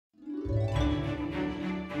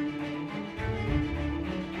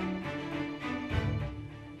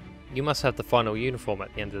You must have the final uniform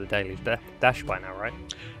at the end of the daily dash by now,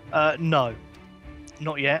 right? No,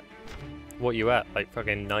 not yet. What you at? Like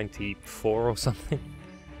fucking 94 or something?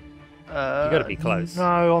 You gotta be close.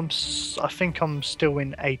 No, I think I'm still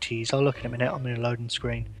in 80s. I'll look in a minute. I'm in a loading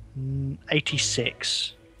screen.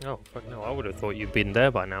 86. Oh, fuck no. I would have thought you'd been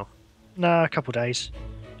there by now. No, a couple days.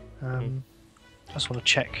 I just want to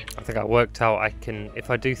check. I think I worked out I can, if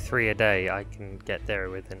I do 3 a day, I can get there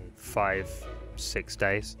within 5-6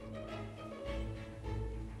 days.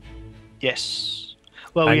 Yes.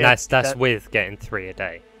 Well, And yeah, that's with getting 3 a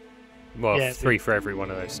day. Well, Yeah, 3 for every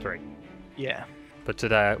one of those 3. yeah. But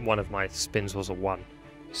today, one of my spins was a 1.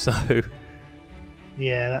 So,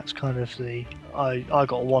 Yeah, that's kind of the. I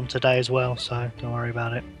got a 1 today as well, so don't worry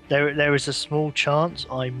about it. There is a small chance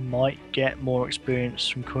I might get more experience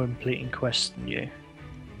from completing quests than you.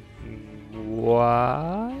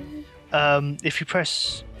 why? If you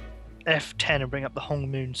press F10 and bring up the Hong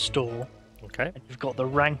Moon store, Okay. and you've got the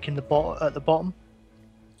rank in the at the bottom.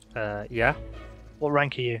 Yeah. What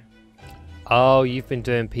rank are you? Oh, you've been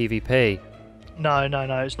doing PvP. No,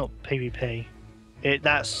 it's not PvP.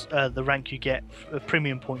 That's the rank you get,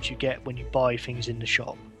 premium points you get when you buy things in the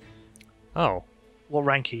shop. Oh, What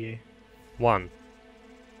rank are you? 1.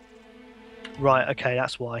 Right, okay,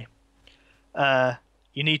 that's why.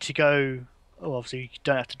 You need to go. Oh, obviously you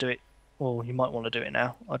don't have to do it. Well, you might want to do it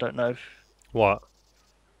now. I don't know. What?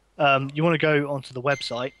 You want to go onto the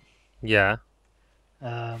website. Yeah.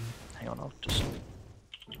 Hang on, I'll just.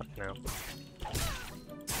 Now.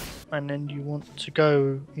 And then you want to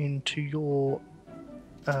go into your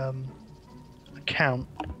account.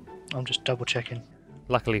 I'm just double checking.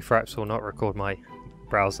 Luckily, Fraps will not record my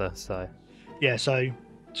browser, so. Yeah, so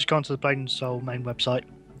just go onto the Blade and Soul main website.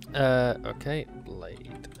 Okay.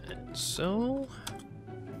 Blade and Soul.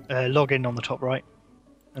 Log in on the top right,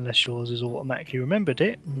 unless yours has automatically remembered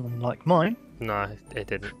it, unlike mine. No, it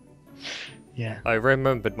didn't. Yeah, I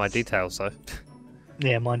remembered my details, though.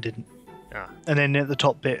 yeah, mine didn't. Ah. And then at the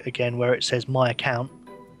top bit again, where it says My Account,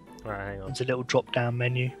 Alright, hang on. there's a little drop-down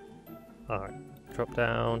menu. Alright. Drop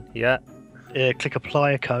down. Yeah. Click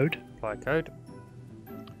Apply a Code. Apply code.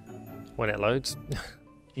 When it loads.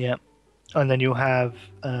 Yeah, and then you'll have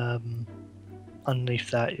underneath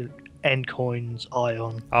that End Coins,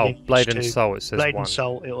 Ion. Oh, Links Blade and to Soul, it says Blade 1. and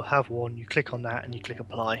Soul. It'll have 1. You click on that and you click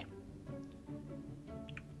Apply,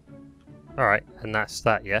 Alright, and that's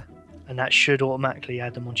that, yeah? and that should automatically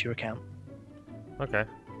add them onto your account. Okay.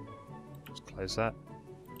 Let's close that.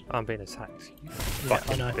 I'm being attacked, you Yeah,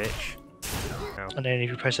 fucking I know. bitch. Ow. And then if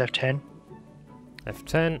you press F10,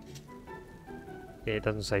 F10. Yeah, it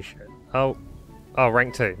doesn't say shit. Oh,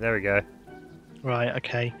 rank 2. There we go. right?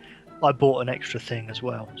 Okay, I bought an extra thing as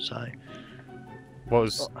well, so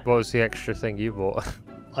What was the extra thing you bought?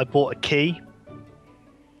 I bought a key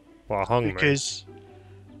What, a hung moon? because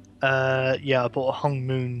yeah, I bought a Hong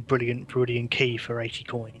Moon Brilliant key for 80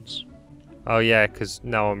 coins. Oh yeah, because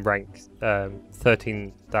now I'm ranked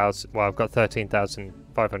 13,000. Well, I've got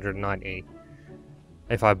 13,590.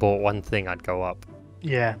 If I bought one thing, I'd go up.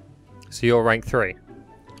 Yeah, So you're rank 3.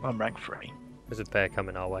 I'm rank 3. There's a bear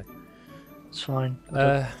coming our way. It's fine.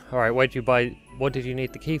 Alright, where'd you buy... What did you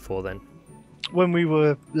need the key for then? When we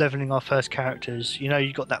were leveling our first characters, you know,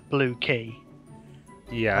 you got that blue key.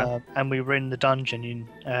 Yeah. And we were in the dungeon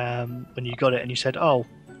when you got it, and you said, "Oh,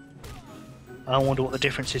 I wonder what the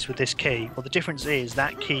difference is with this key." Well, the difference is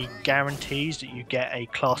that key guarantees that you get a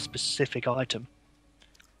class-specific item.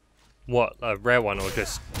 What, a rare one or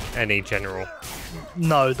just any general?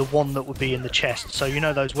 No, the one that would be in the chest. So you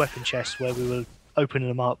know those weapon chests where we were opening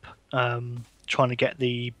them up, trying to get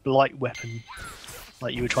the light weapon,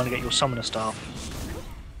 like you were trying to get your summoner staff.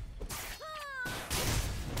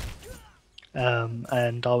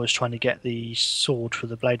 And I was trying to get the sword for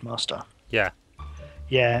the Blade Master. Yeah.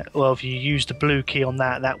 Yeah, well, if you used the blue key on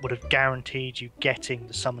that, that would have guaranteed you getting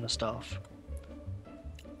the summoner staff.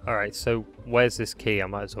 Alright, so where's this key? I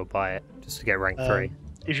might as well buy it, just to get rank 3.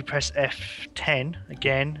 If you press F10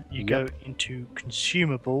 again, you go into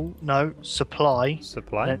consumable, no, supply,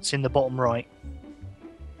 Supply? and it's in the bottom right.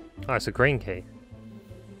 Oh, it's a green key.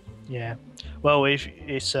 Yeah. Well, if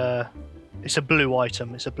it's a blue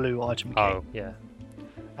item. It's a blue item key, Oh, yeah.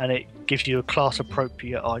 and it gives you a class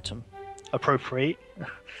appropriate item. Appropriate.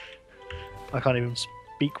 I can't even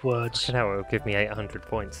speak words. And how it will give me 800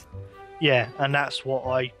 points. Yeah, and that's what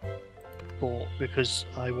I bought because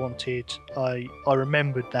I wanted. I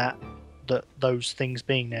remembered that those things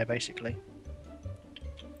being there basically.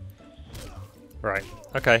 Right.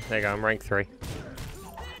 Okay, there you go. I'm rank 3.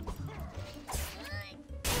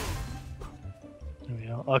 There we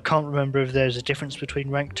are. I can't remember if there's a difference between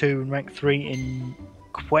rank 2 and rank 3 in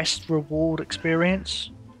quest reward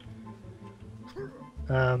experience.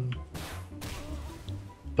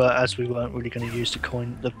 But as we weren't really going to use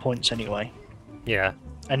the points anyway, Yeah.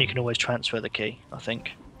 and you can always transfer the key, I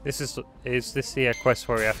think. Is this the quest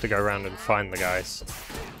where we have to go around and find the guys?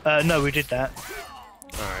 No, we did that.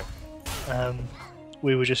 Alright.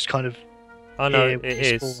 We were just kind of. Oh no, here it when we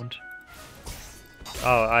is. spawned.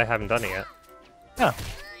 Oh, I haven't done it yet. Oh,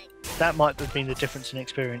 that might have been the difference in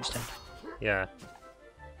experience then. Yeah.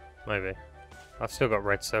 Maybe. I've still got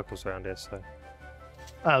red circles around here, so...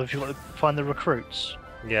 Oh, if you want to find the recruits.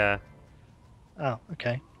 Yeah. Oh,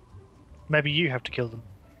 okay. Maybe you have to kill them.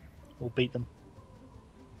 Or beat them.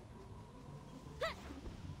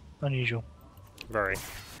 Unusual. Very.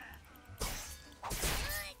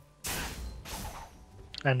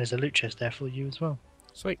 And there's a loot chest there for you as well.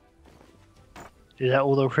 Sweet. Is that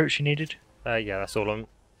all the recruits you needed? Yeah, that's all of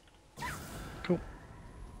them. Cool.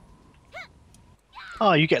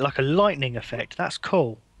 Oh, you get like a lightning effect. That's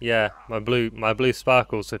cool. Yeah, my blue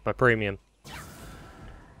sparkles with my premium.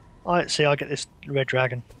 I get this red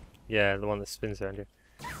dragon, Yeah, the one that spins around you.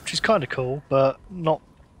 which is kind of cool, but not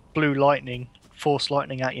blue lightning. Force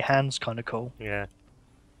lightning out your hands, kind of cool. Yeah.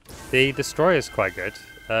 The destroyer's quite good.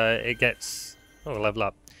 It gets... Oh, level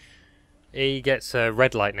up. He gets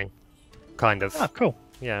red lightning. Kind of. Oh, cool.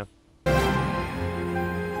 Yeah.